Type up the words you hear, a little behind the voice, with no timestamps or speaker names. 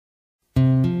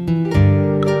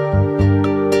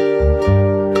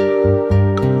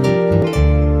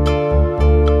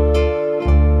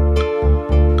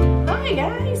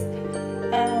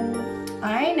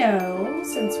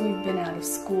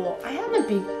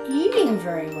eating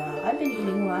very well. I've been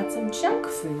eating lots of junk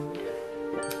food.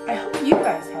 I hope you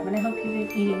guys have, and I hope you've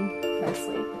been eating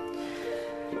nicely.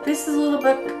 This is a little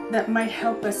book that might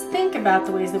help us think about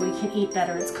the ways that we can eat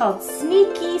better. It's called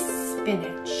Sneaky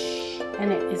Spinach,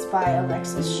 and it is by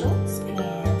Alexis Schultz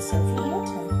and Sophie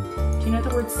Hanton. Do you know what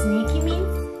the word sneaky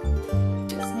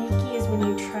means? Sneaky is when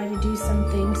you try to do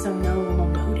something so no one will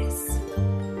notice.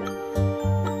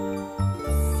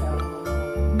 So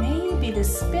maybe the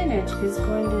spinach is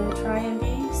going to try and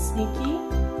be sneaky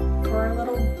for our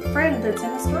little friend that's in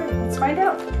the story. Let's find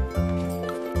out.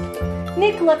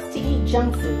 Nick loves to eat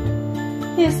junk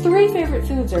food. His three favorite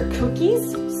foods are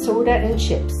cookies, soda, and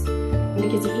chips. And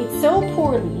because he eats so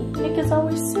poorly, Nick is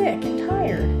always sick and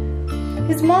tired.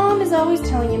 His mom is always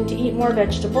telling him to eat more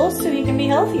vegetables so he can be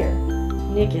healthier.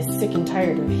 Nick is sick and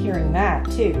tired of hearing that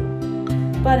too.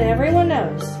 But everyone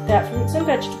knows that fruits and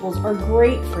vegetables are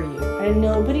great for you, and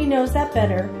nobody knows that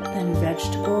better than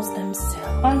vegetables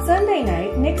themselves. On Sunday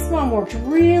night, Nick's mom worked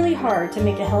really hard to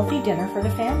make a healthy dinner for the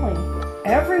family.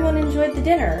 Everyone enjoyed the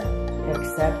dinner,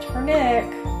 except for Nick.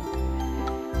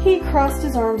 He crossed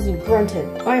his arms and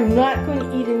grunted, "I'm not going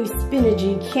to eat any spinach,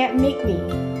 you can't make me."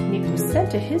 Nick was sent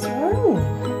to his room.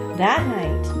 That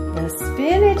night, the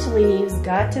spinach leaves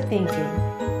got to thinking,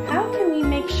 how can we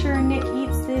make sure Nick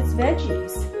eats his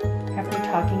veggies? After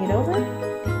talking it over,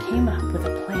 they came up with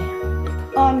a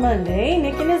plan. On Monday,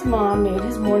 Nick and his mom made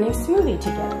his morning smoothie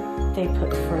together. They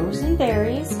put frozen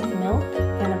berries, milk,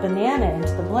 and a banana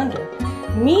into the blender.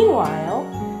 Meanwhile,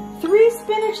 3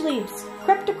 spinach leaves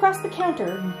crept across the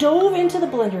counter, dove into the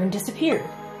blender, and disappeared.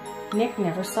 Nick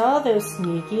never saw those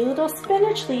sneaky little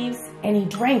spinach leaves, and he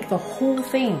drank the whole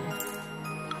thing.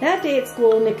 That day at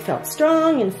school, Nick felt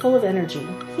strong and full of energy.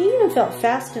 He even felt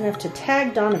fast enough to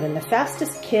tag Donovan, the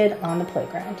fastest kid on the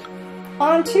playground.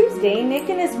 On Tuesday, Nick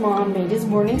and his mom made his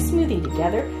morning smoothie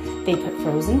together. They put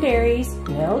frozen berries,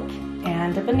 milk,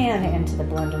 and a banana into the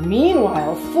blender.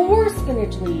 Meanwhile, 4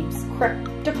 spinach leaves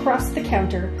crept across the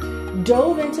counter,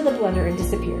 dove into the blender, and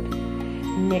disappeared.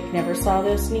 Nick never saw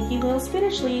those sneaky little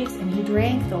spinach leaves, and he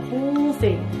drank the whole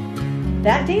thing.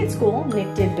 That day at school,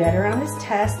 Nick did better on his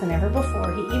test than ever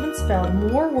before. He even spelled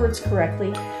more words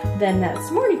correctly than that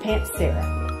smarty pants Sarah.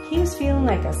 He was feeling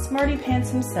like a smarty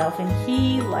pants himself, and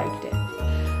he liked it.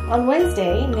 On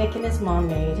Wednesday, Nick and his mom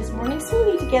made his morning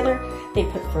smoothie together. They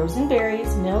put frozen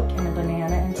berries, milk, and a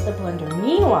banana into the blender.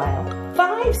 Meanwhile,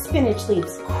 5 spinach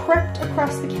leaves crept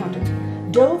across the counter,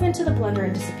 dove into the blender,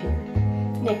 and disappeared.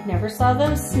 Nick never saw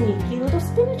those sneaky little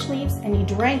spinach leaves, and he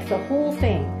drank the whole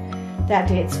thing. That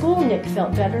day at school, Nick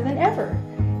felt better than ever.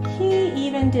 He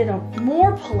even did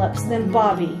more pull-ups than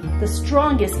Bobby, the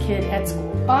strongest kid at school.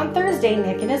 On Thursday,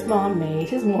 Nick and his mom made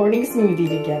his morning smoothie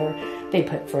together. They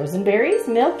put frozen berries,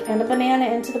 milk, and a banana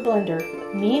into the blender.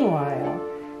 Meanwhile,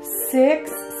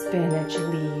 6 spinach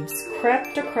leaves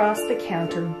crept across the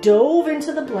counter, dove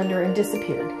into the blender, and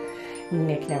disappeared.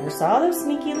 Nick never saw those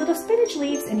sneaky little spinach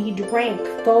leaves, and he drank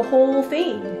the whole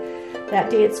thing. That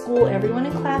day at school, everyone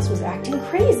in class was acting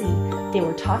crazy. They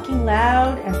were talking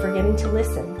loud and forgetting to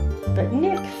listen. But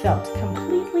Nick felt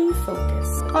completely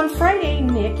focused. On Friday,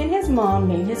 Nick and his mom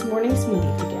made his morning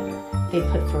smoothie together. They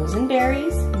put frozen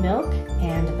berries, milk,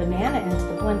 and a banana into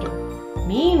the blender.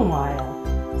 Meanwhile,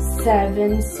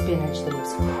 7 spinach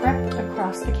leaves crept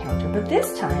across the counter. But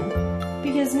this time,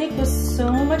 because Nick was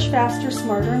so much faster,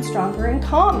 smarter, and stronger, and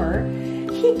calmer,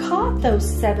 he caught those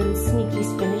 7 sneaky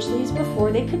spinach leaves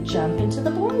before they could jump into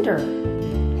the blender.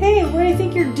 "Hey, what do you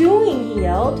think you're doing?" he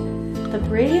yelled. The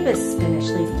bravest spinach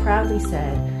leaf proudly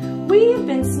said, "We have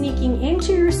been sneaking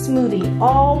into your smoothie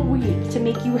all week to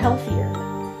make you healthier."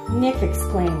 Nick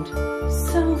exclaimed,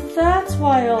 "So that's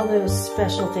why all those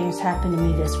special things happened to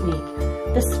me this week.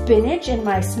 The spinach in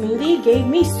my smoothie gave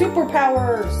me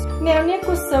superpowers." Now, Nick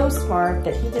was so smart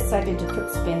that he decided to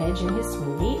put spinach in his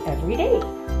smoothie every day.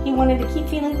 He wanted to keep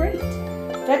feeling great.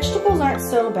 "Vegetables aren't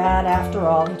so bad after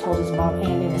all," he told his mom,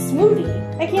 "and in a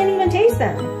smoothie, I can't even taste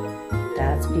them."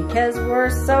 "That's because we're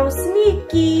so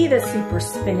sneaky," the super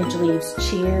spinach leaves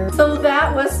cheered. So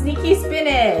that was Sneaky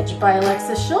Spinach by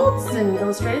Alexis Schultz and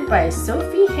illustrated by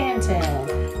Sophie Hanton.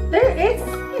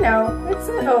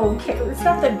 It's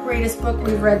not the greatest book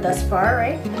we've read thus far,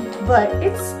 right? But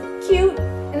it's cute,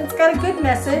 and it's got a good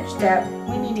message that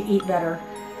we need to eat better.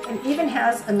 It even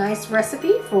has a nice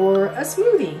recipe for a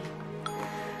smoothie.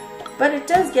 But it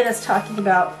does get us talking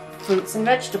about fruits and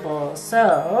vegetables.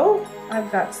 So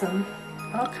I've got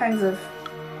all kinds of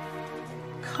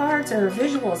cards or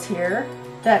visuals here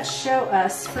that show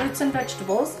us fruits and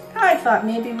vegetables. I thought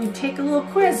maybe we'd take a little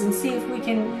quiz and see if we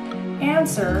can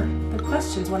answer the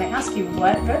questions when I ask you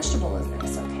what vegetable is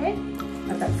this, okay?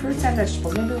 that? Fruits and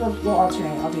vegetables. Maybe we'll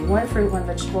alternate. I'll do one fruit, one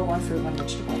vegetable, one fruit, one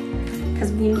vegetable.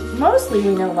 Because mostly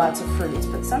we know lots of fruits,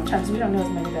 but sometimes we don't know as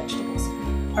many vegetables.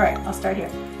 All right, I'll start here.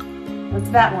 What's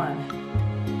that one?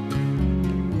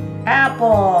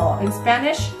 Apple. In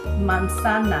Spanish,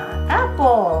 manzana.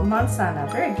 Apple, manzana.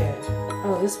 Very good.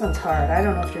 Oh, this one's hard. I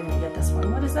don't know if you're going to get this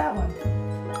one. What is that one?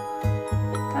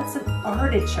 That's an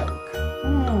artichoke.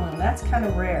 That's kind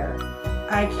of rare.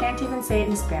 I can't even say it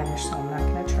in Spanish, so I'm not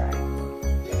going to try.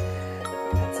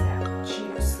 That's apple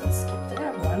juice. Let's skip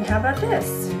that one. How about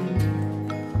this?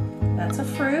 That's a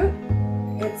fruit.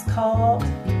 It's called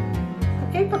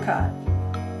an apricot.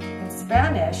 In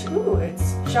Spanish,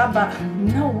 it's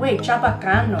chabacano.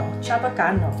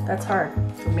 Chabacano. That's hard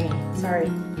for me. Sorry.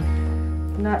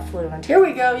 I'm not fluent. Here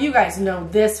we go. You guys know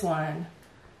this one.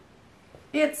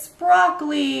 It's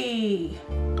broccoli.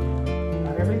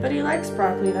 Not everybody likes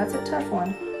broccoli. That's a tough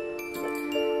one.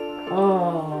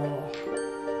 Oh.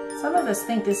 Some of us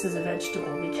think this is a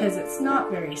vegetable because it's not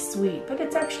very sweet, but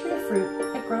it's actually a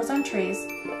fruit. It grows on trees.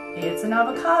 It's an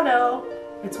avocado.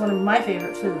 It's one of my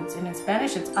favorite foods, and in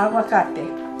Spanish it's aguacate.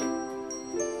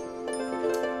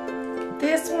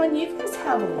 This one you guys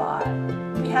have a lot.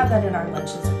 We have that in our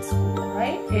lunches at school,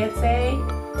 right? It's a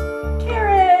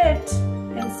carrot.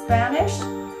 In Spanish,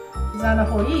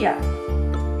 zanahoria.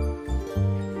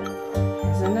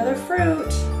 Here's another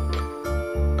fruit.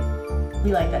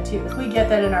 We like that too. If we get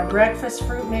that in our breakfast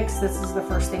fruit mix, this is the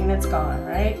first thing that's gone,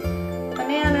 right?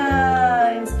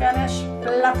 Banana, in Spanish,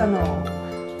 plátano.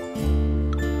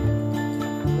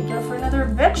 We go for another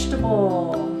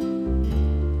vegetable.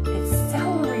 It's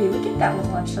celery. We get that with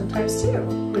lunch sometimes too,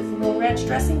 with a little ranch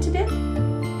dressing to dip.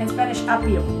 In Spanish,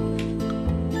 apio.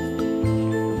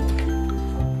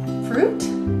 Fruit.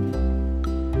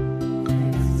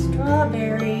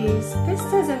 Strawberries. This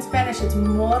says in Spanish it's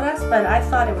moras, but I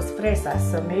thought it was fresas,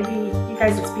 so maybe you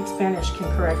guys that speak Spanish can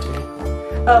correct me.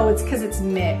 Oh, it's because it's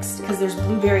mixed, because there's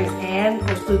blueberries and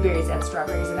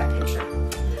strawberries in that picture.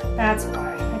 That's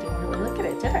why. I didn't really look at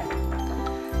it, did I?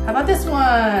 How about this one?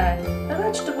 A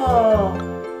vegetable.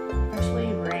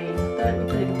 Actually, grain, but we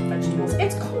put it in vegetables.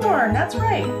 It's corn, that's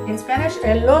right. In Spanish,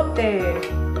 elote.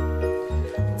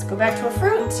 Let's go back to a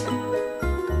fruit.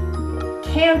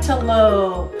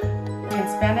 Cantaloupe. In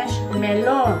Spanish,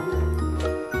 melon.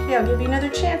 Okay, I'll give you another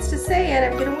chance to say it.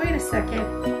 I'm gonna wait a second.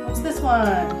 What's this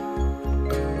one?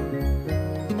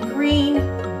 Green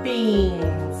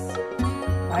beans.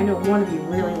 I know one of you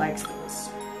really likes those.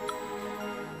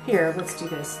 Here, let's do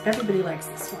this. Everybody likes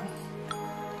this one.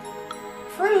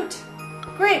 Fruit.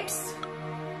 Grapes.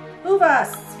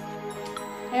 Uvas.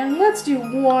 And let's do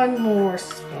one more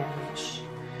Spanish.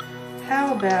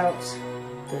 How about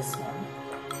this one?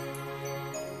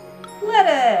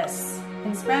 Lettuce.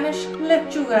 In Spanish,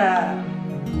 lechuga.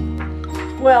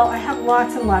 Well, I have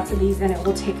lots and lots of these and it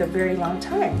will take a very long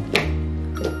time.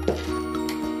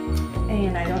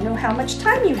 And I don't know how much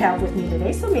time you have with me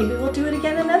today, so maybe we'll do it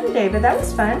again another day, but that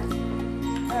was fun.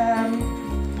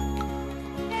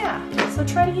 Yeah, so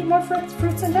try to eat more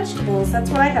fruits and vegetables.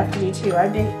 That's what I have to do too.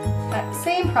 I've been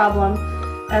same problem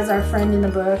as our friend in the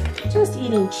book, just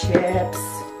eating chips.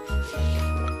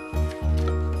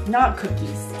 Not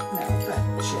cookies, no, but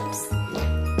chips.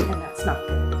 And that's not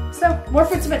good. So, more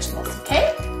fruits and vegetables,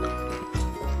 okay?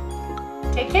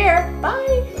 Take care,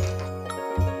 bye.